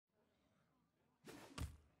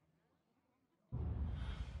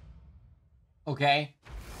Okay.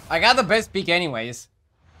 I got the best pick anyways.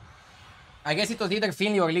 I guess it was either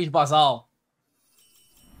Finley or Leash Basal.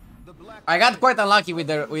 I got quite unlucky with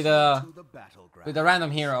the random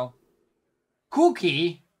hero.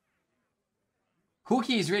 Cookie.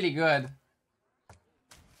 Cookie is really good.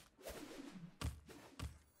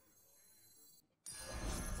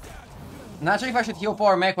 Not sure if I should Hero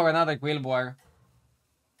Power Mech or another Quillbore.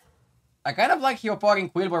 I kind of like Hero Powering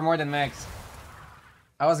Quillbore more than Mechs.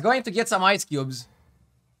 I was going to get some ice cubes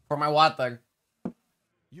for my water.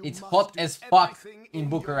 It's hot as fuck in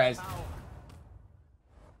Bucharest.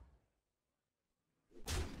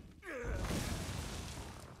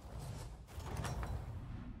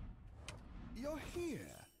 You're here.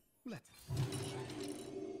 Let's...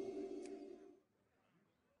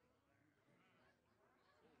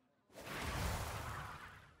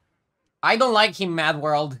 I don't like him, Mad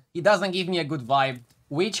World. He doesn't give me a good vibe.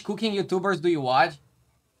 Which cooking YouTubers do you watch?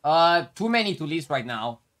 Too many to list right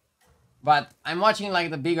now. But I'm watching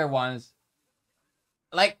like the bigger ones.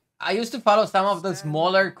 Like, I used to follow some of the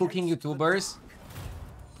smaller cooking YouTubers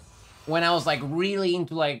when I was like really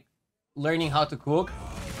into like learning how to cook.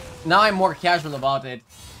 Now I'm more casual about it.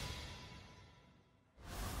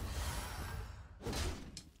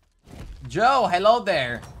 Joe, hello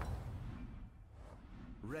there.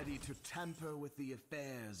 Ready to tamper with the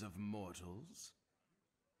affairs of mortals?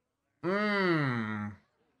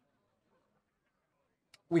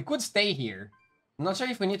 We could stay here. I'm not sure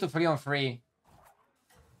if we need to 3-on-3.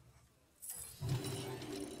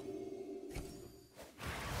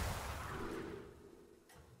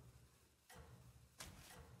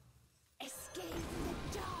 Escape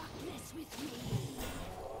the darkness with me.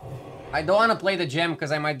 I don't want to play the gem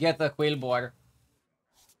because I might get the Quillbore.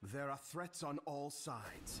 There are threats on all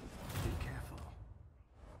sides. Be careful.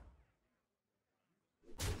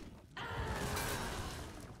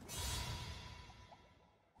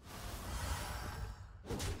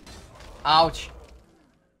 Ouch.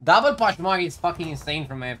 Double Poshmark is fucking insane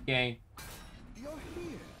from AFK. You're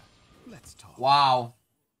here. Let's talk. Wow.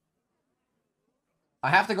 I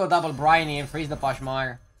have to go double Bryony and freeze the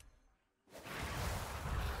Poshmark.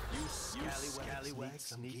 You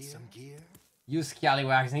scallywags need some gear? You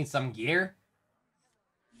scallywags need some gear?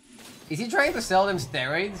 Is he trying to sell them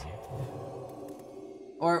steroids?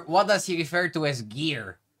 Or what does he refer to as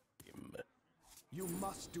gear? You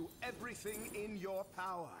must do everything in your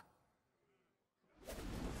power.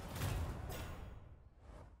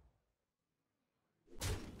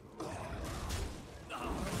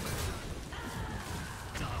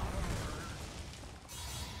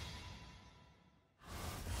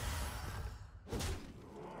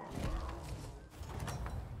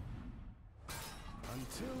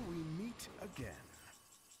 Until we meet again.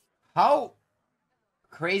 How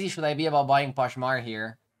crazy should I be about buying Poshmark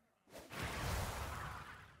here?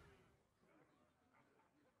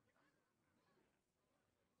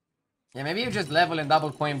 Yeah, maybe you just level and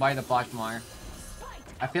double coin buy the Poshmark.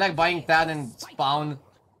 I feel like buying that and spawn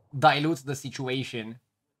dilutes the situation.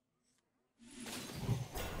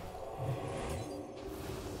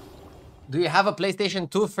 Do you have a PlayStation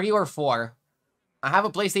 2, 3, or 4? I have a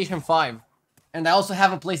PlayStation 5. And I also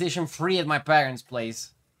have a PlayStation 3 at my parents'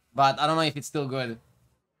 place. But I don't know if it's still good.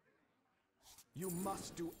 You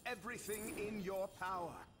must do everything in your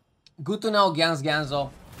power. Good to know, Ganzo.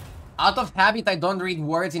 Out of habit, I don't read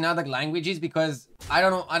words in other languages because I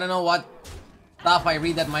don't know what stuff I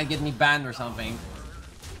read that might get me banned or something.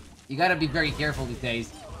 You gotta be very careful these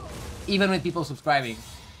days. Even with people subscribing.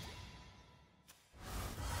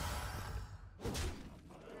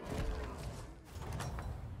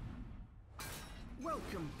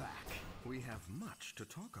 Welcome back. We have much to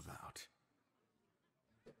talk about.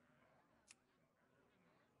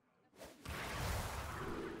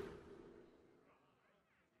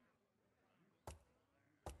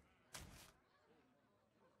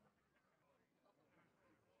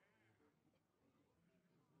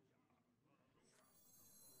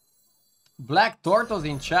 Black Tortoise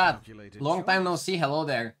in chat. Long time no see. Hello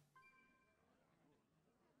there.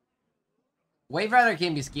 Wave Rider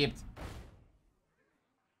can be skipped.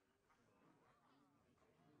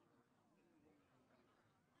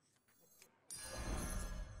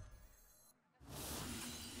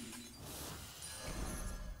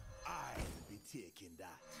 I'll be taking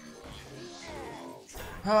that.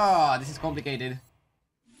 Ah, this is complicated.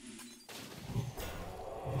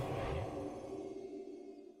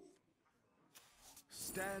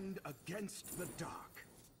 Stand against the dark.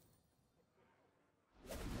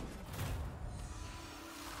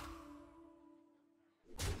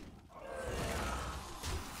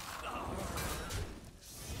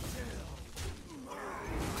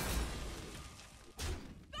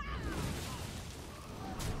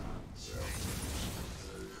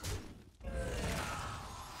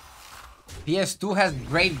 PS2 has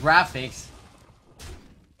great graphics.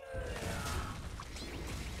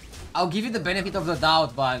 I'll give you the benefit of the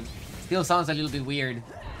doubt, but still sounds a little bit weird.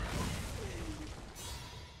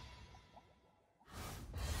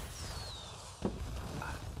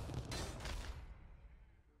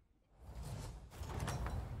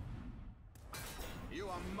 You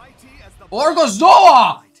are mighty as the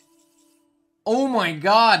Orgozoa! Oh my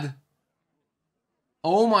god.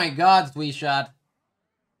 Oh my god, Tweet Shot.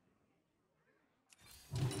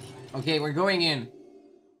 Okay, we're going in.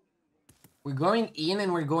 We're going in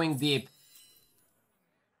and we're going deep.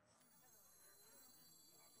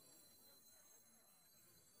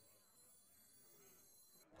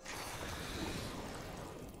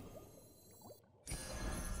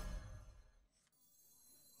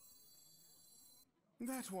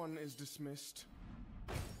 That one is dismissed.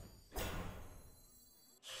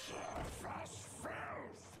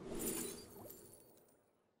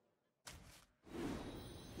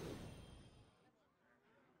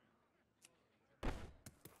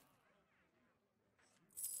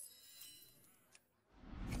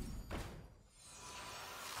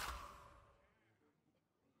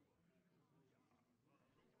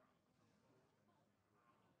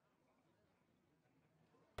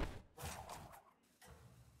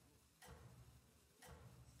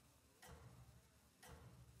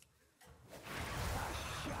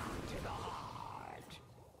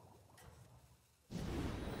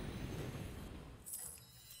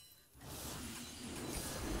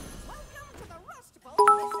 Welcome to the Rust Bowl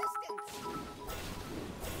Resistance.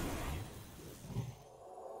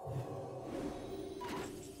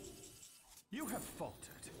 You have faltered,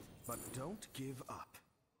 but don't give up.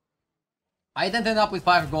 I didn't end up with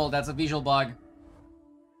 5 gold, that's a visual bug.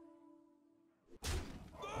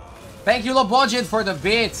 Thank you, Lobodget, for the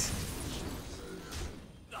bits.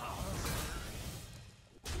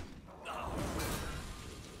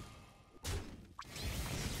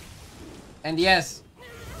 And yes,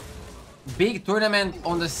 big tournament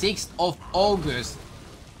on the 6th of August.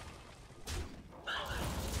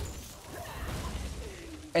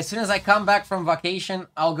 As soon as I come back from vacation,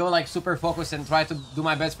 I'll go like super focused and try to do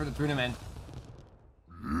my best for the tournament.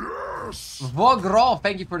 Yes! Vogro,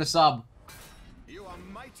 thank you for the sub. You are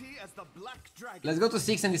mighty as the black dragon. Let's go to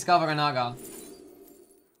 6 and discover a Naga.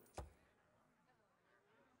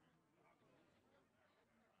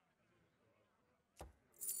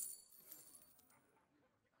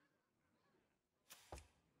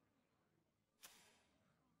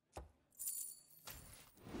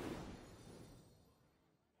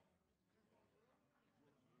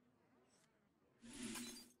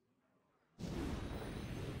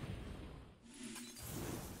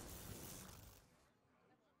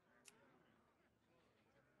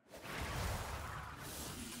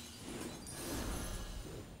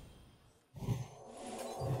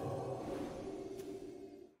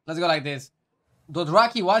 Let's go like this.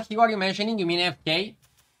 Dothraki, what hero are you mentioning? You mean FK?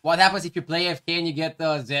 What happens if you play FK and you get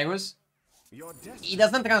Zerus? It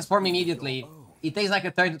doesn't transform immediately. It takes like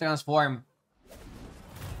a turn to transform.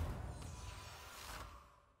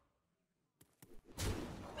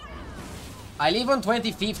 I live on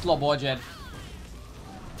 25th, low budget.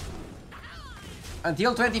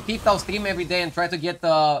 Until 25th, I'll stream every day and try to get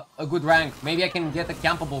a good rank. Maybe I can get a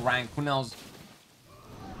campable rank, who knows.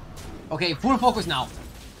 Okay, full focus now.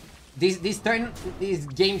 This turn is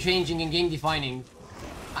game-changing and game-defining.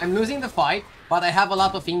 I'm losing the fight, but I have a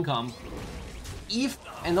lot of income. If,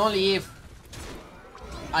 and only if,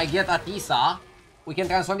 I get Atisa, we can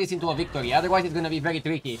transform this into a victory. Otherwise, it's gonna be very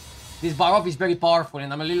tricky. This Barov is very powerful,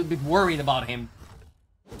 and I'm a little bit worried about him.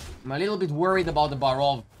 I'm a little bit worried about the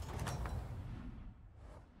Barov.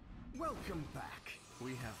 Welcome back.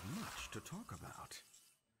 We have much to talk about.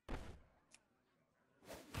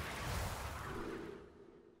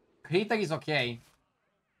 Krita is okay.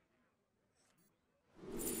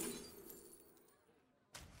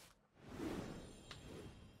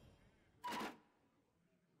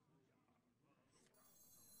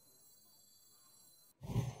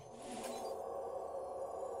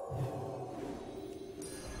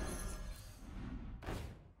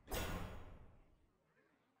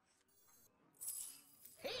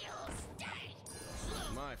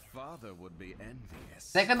 My father would be envious.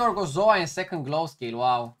 Second Orgozoa and second Glow Scale,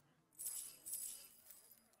 wow.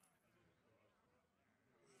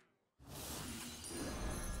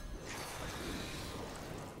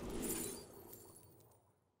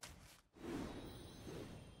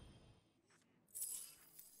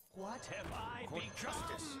 What have I become?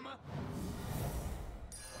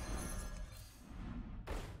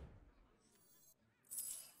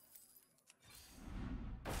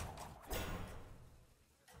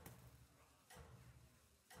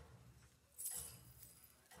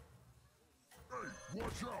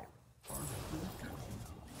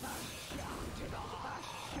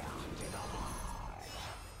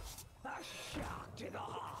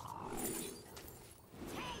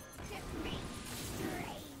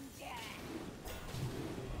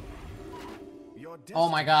 Your Oh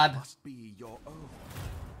my destiny god. must be your own.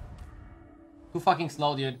 Too fucking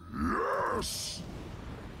slow, dude.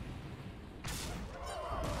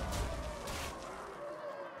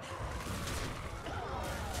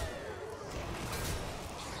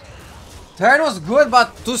 Turn was good,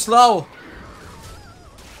 but too slow.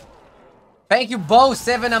 Thank you, Bo,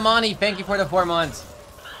 7 Amani. Thank you for the 4 months.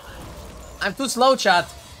 I'm too slow,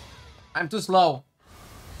 chat. I'm too slow.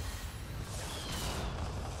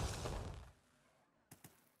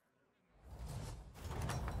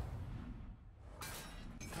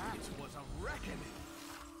 That was a reckoning.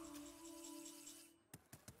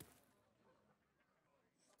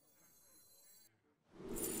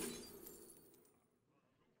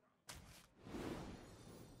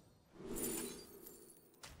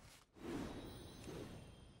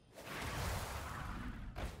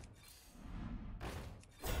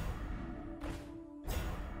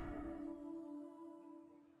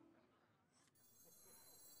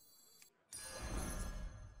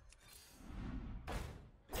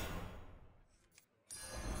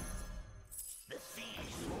 The sea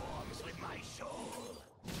swarms with my soul.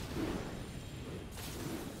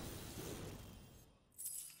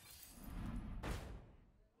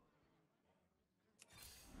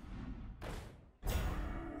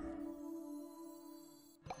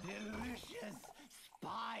 Delicious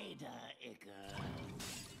spider ichor.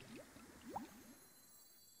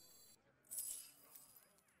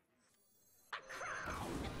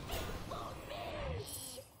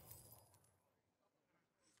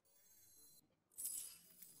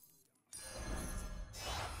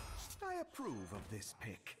 I approve of this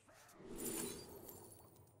pick.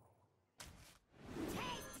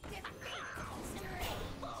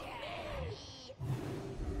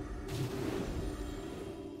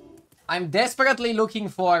 I'm desperately looking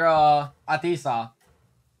for Atisa.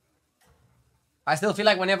 I still feel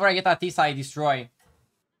like whenever I get Atisa, I destroy.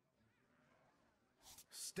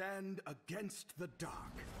 Stand against the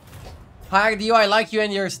dark. Hi, Rdu, I like you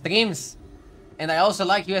and your streams. And I also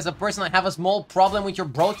like you as a person. I have a small problem with your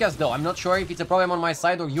broadcast, though. I'm not sure if it's a problem on my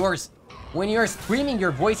side or yours. When you're streaming,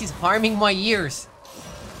 your voice is harming my ears.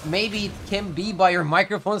 Maybe it can be by your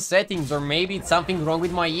microphone settings, or maybe it's something wrong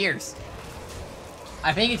with my ears.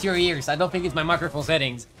 I think it's your ears. I don't think it's my microphone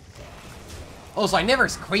settings. Also, I never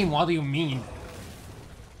scream. What do you mean?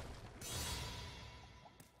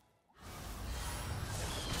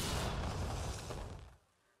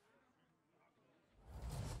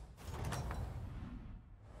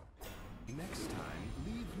 Next time,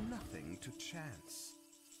 leave nothing to chance.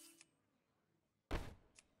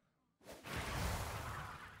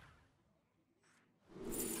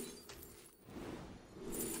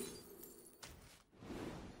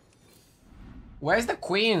 Where's the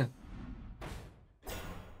queen?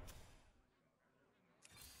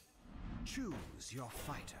 Choose your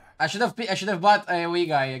fighter. I should have bought a AoE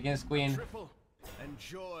guy against queen. Triple.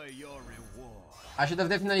 Enjoy your reward. I should have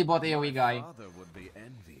definitely bought AoE guy. Father would be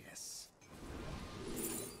envious.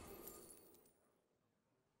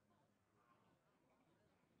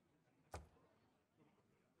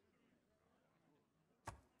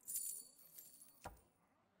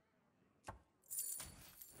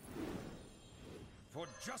 For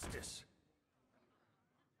justice.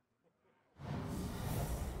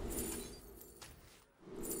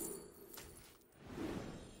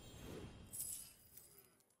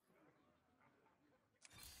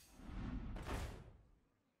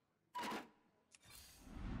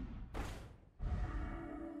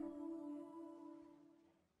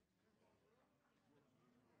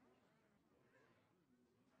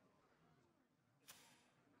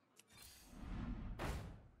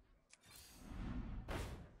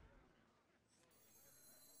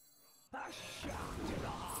 A shot to the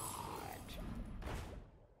heart.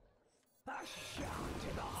 A shot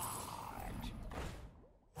to the heart.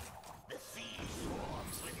 The sea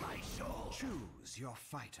swarms with my soul. Choose your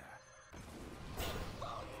fighter.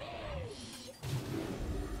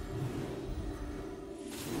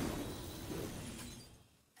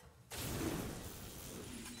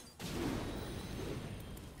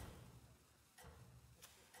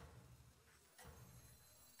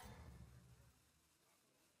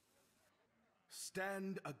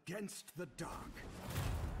 Stand against the dark.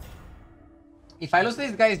 If I lose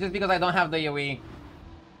this guy, it's just because I don't have the AoE.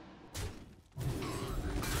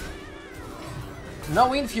 No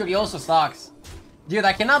Wind Fury also sucks. Dude,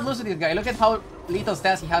 I cannot lose to this guy. Look at how little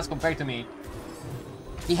stats he has compared to me.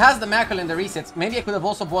 He has the mackerel in the resets. Maybe I could have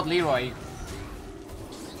also bought Leroy.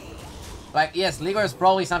 Like, yes, Leroy is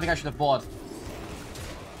probably something I should have bought.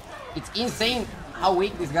 It's insane how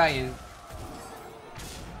weak this guy is.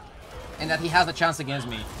 And that he has a chance against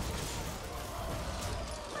me.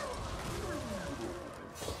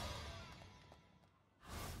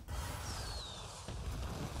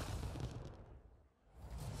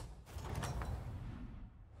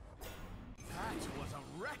 That was a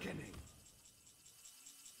reckoning.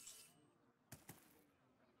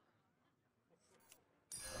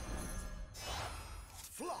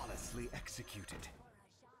 Flawlessly executed.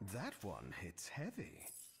 That one hits heavy.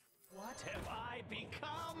 What have I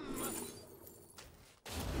become?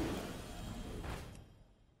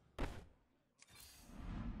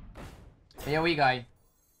 Here we go.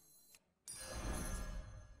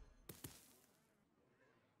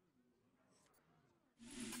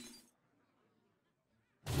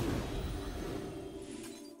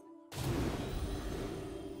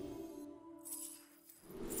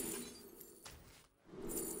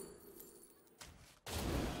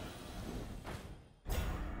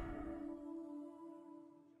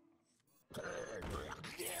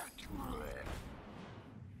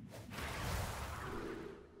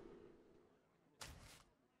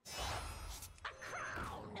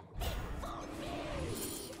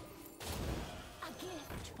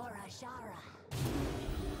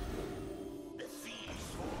 The sea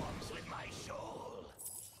swarms with my soul.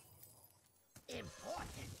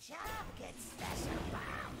 Important job gets special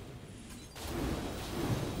bomb.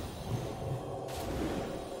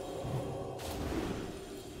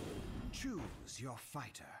 Choose your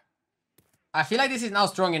fighter. I feel like this is now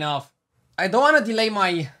strong enough. I don't want to delay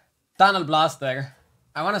my Tunnel Blaster.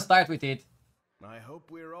 I want to start with it. I hope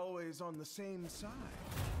we're always on the same side.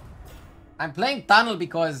 I'm playing Tunnel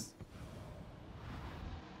because...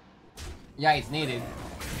 yeah, it's needed.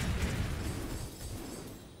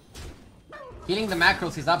 Killing the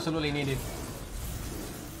macros is absolutely needed.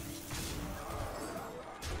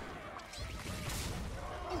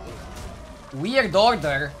 Weird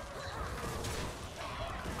order.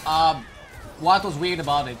 What was weird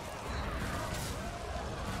about it?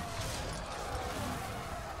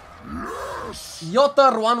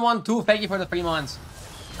 Yotter112, thank you for the 3 months.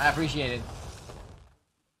 I appreciate it.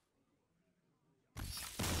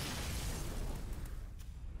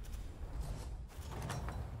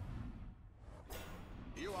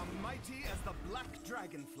 You are mighty as the black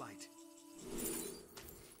dragonflight.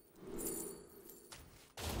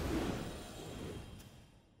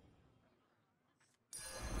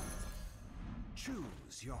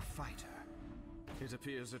 Choose your fighter. It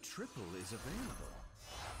appears a triple is available.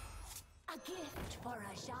 A gift for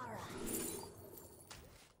Ashara.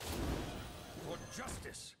 For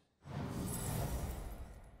justice.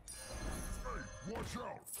 Hey, watch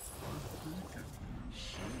out!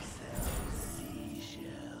 She sells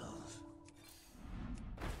seashells.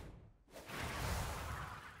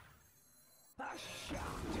 A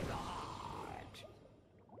shot to the heart.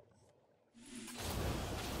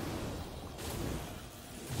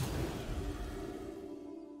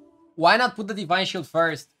 Why not put the Divine Shield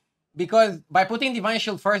first? Because by putting Divine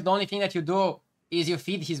Shield first, the only thing that you do is you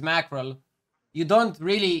feed his mackerel. You don't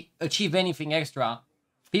really achieve anything extra.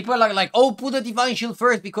 People are like, oh, put the Divine Shield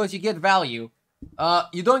first because you get value.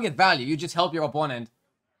 You don't get value, you just help your opponent.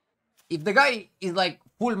 If the guy is like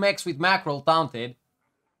full max with mackerel taunted,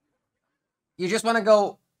 you just want to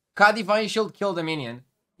go cut Divine Shield, kill the minion.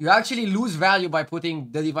 You actually lose value by putting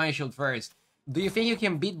the Divine Shield first. Do you think you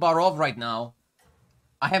can beat Barov right now?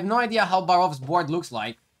 I have no idea how Barov's board looks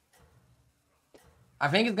like. I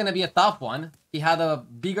think it's gonna be a tough one. He had a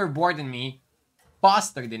bigger board than me,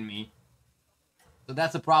 faster than me. So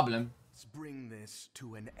that's a problem. Let's bring this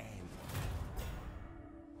to an end.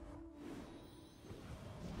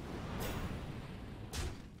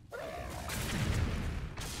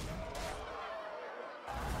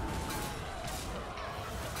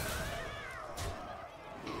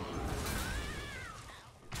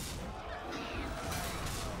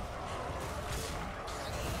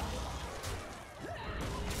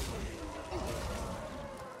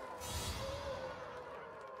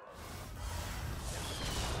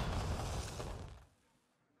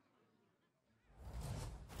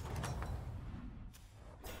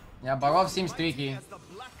 Yeah, Barov seems Mighty tricky. as the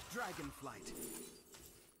black dragonflight.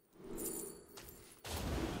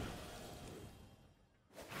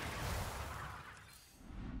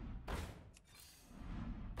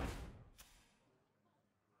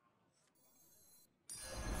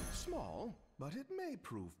 Small, but it may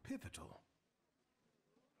prove pivotal.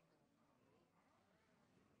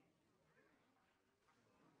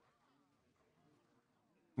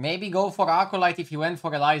 Maybe go for Acolyte if he went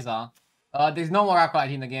for Eliza. There's no more Acolyte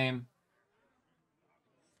in the game.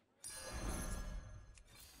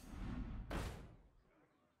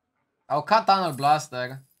 I'll cut Tunnel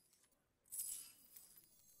Blaster.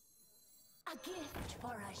 A gift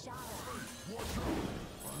for a shadow.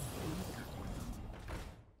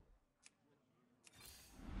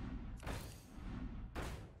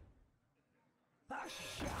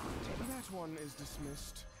 That one is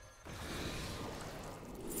dismissed.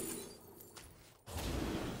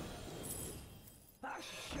 A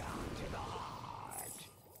shot to the heart.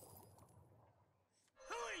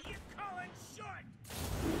 Who are you calling short?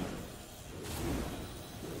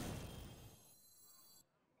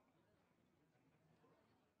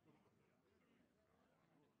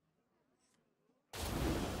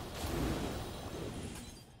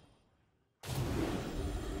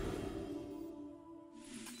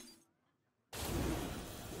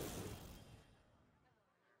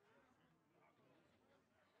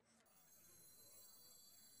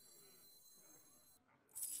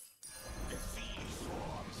 The sea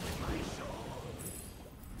swarms with my soul.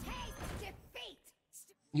 Taste defeat.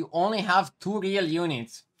 You only have 2 real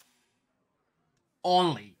units.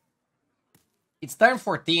 Only. It's turn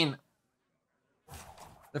 14.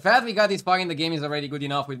 The fact we got this far in the game is already good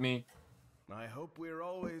enough with me. I hope we're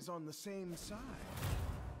always on the same side.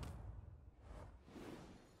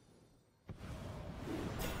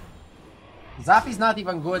 Zap is not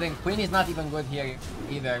even good and Queen is not even good here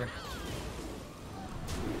either.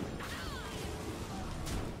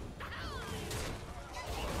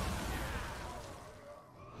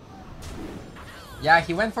 Yeah,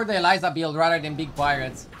 he went for the Eliza build rather than big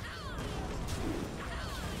pirates.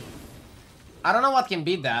 I don't know what can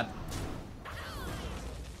beat that.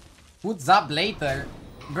 Put Zap later.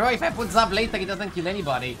 Bro, if I put Zap later, it doesn't kill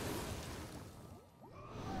anybody.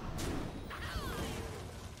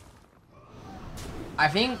 I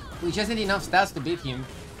think we just need enough stats to beat him.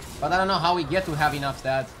 But I don't know how we get to have enough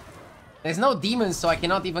stats. There's no demons, so I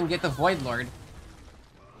cannot even get a Void Lord.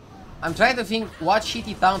 I'm trying to think what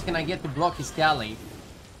shitty towns can I get to block his Cali.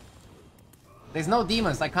 There's no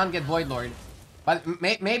demons, I can't get Void Lord. But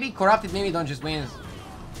maybe Corrupted Mimidon just wins.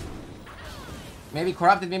 Maybe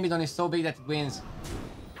Corrupted Mimidon is so big that it wins.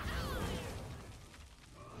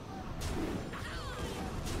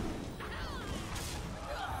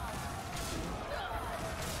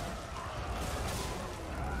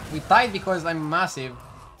 We tied because I'm massive.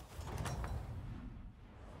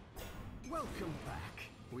 Welcome back.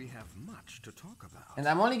 We have much to talk about. And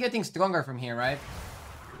I'm only getting stronger from here, right?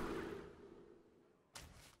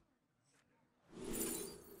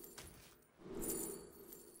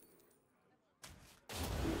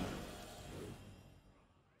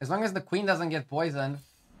 As long as the queen doesn't get poisoned.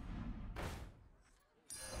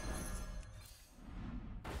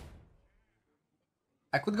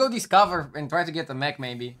 I could go discover and try to get the mech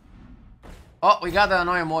maybe. Oh, we got the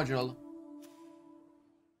annoying module.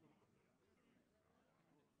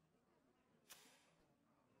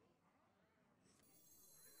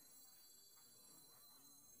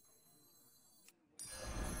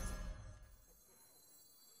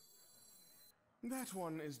 That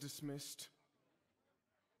one is dismissed.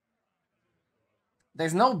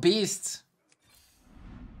 There's no beasts.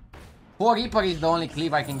 Poor Reaper is the only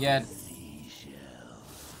cleave I can get.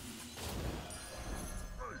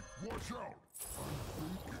 Watch out!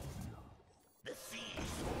 The sea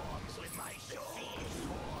swarms with my soul. The sea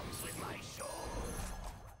swarms with my soul.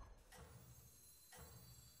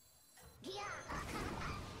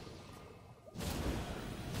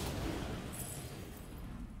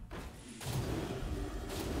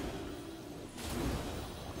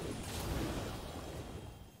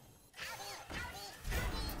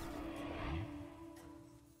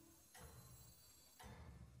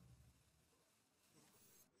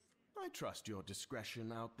 I trust your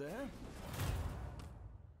discretion out there.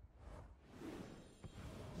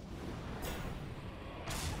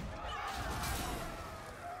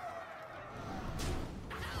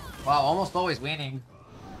 Wow, almost always winning.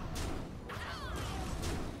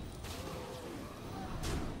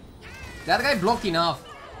 That guy blocked enough.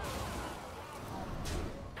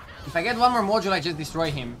 If I get one more module, I just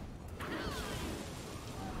destroy him.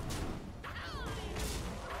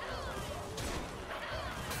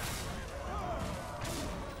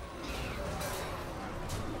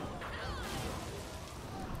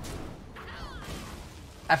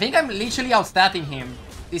 I think I'm literally outstatting him.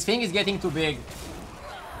 This thing is getting too big.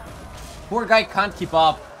 Poor guy can't keep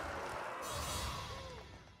up.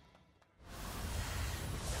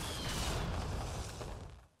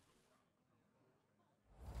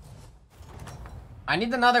 I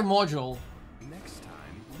need another module. Next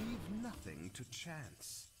time,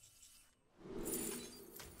 chance.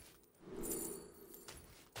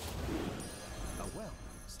 A well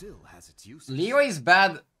still has its uses. Leroy is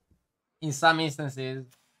bad in some instances.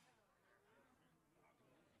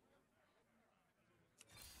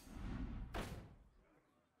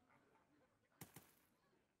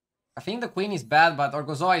 I think the queen is bad, but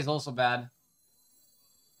Orgozoa is also bad.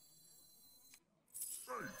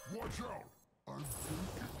 Hey, watch out! I'm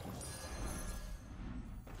baking.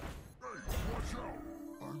 Hey, watch out!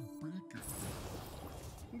 I'm baking.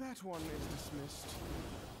 That one is dismissed.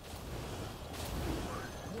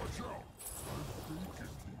 Hey, watch out! I'm baking.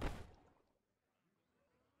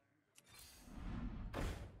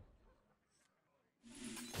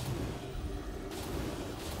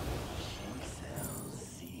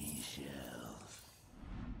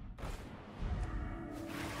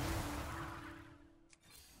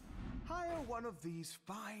 Hire one of these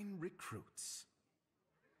fine recruits.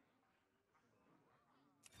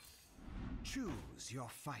 Choose your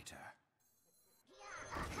fighter.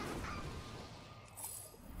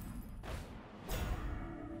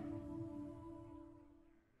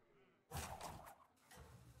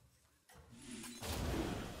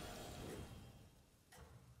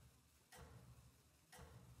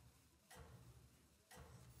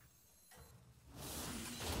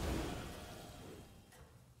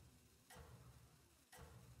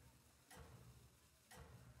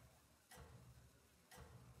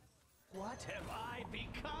 What have I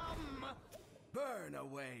become? Burn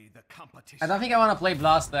away the competition. I don't think I want to play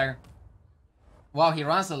Blast there. Wow, he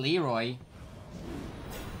runs a Leroy.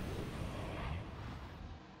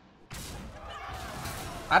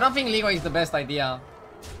 I don't think Leroy is the best idea.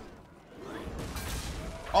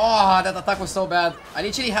 Oh, that attack was so bad. I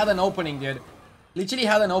literally had an opening, dude. Literally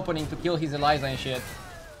had an opening to kill his Eliza and shit.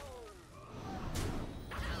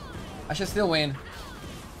 I should still win.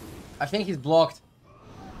 I think he's blocked.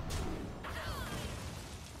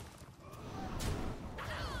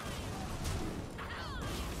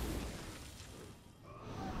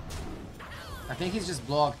 I think he's just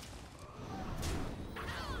blocked.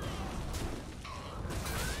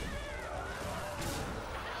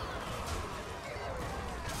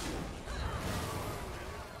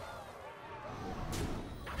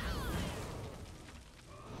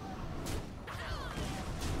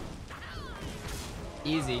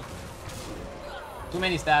 Easy. Too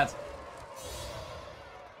many stats.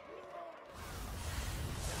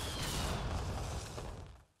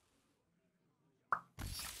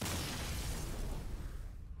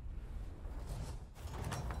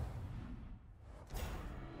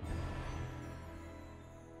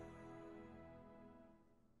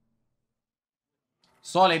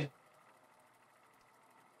 Solid.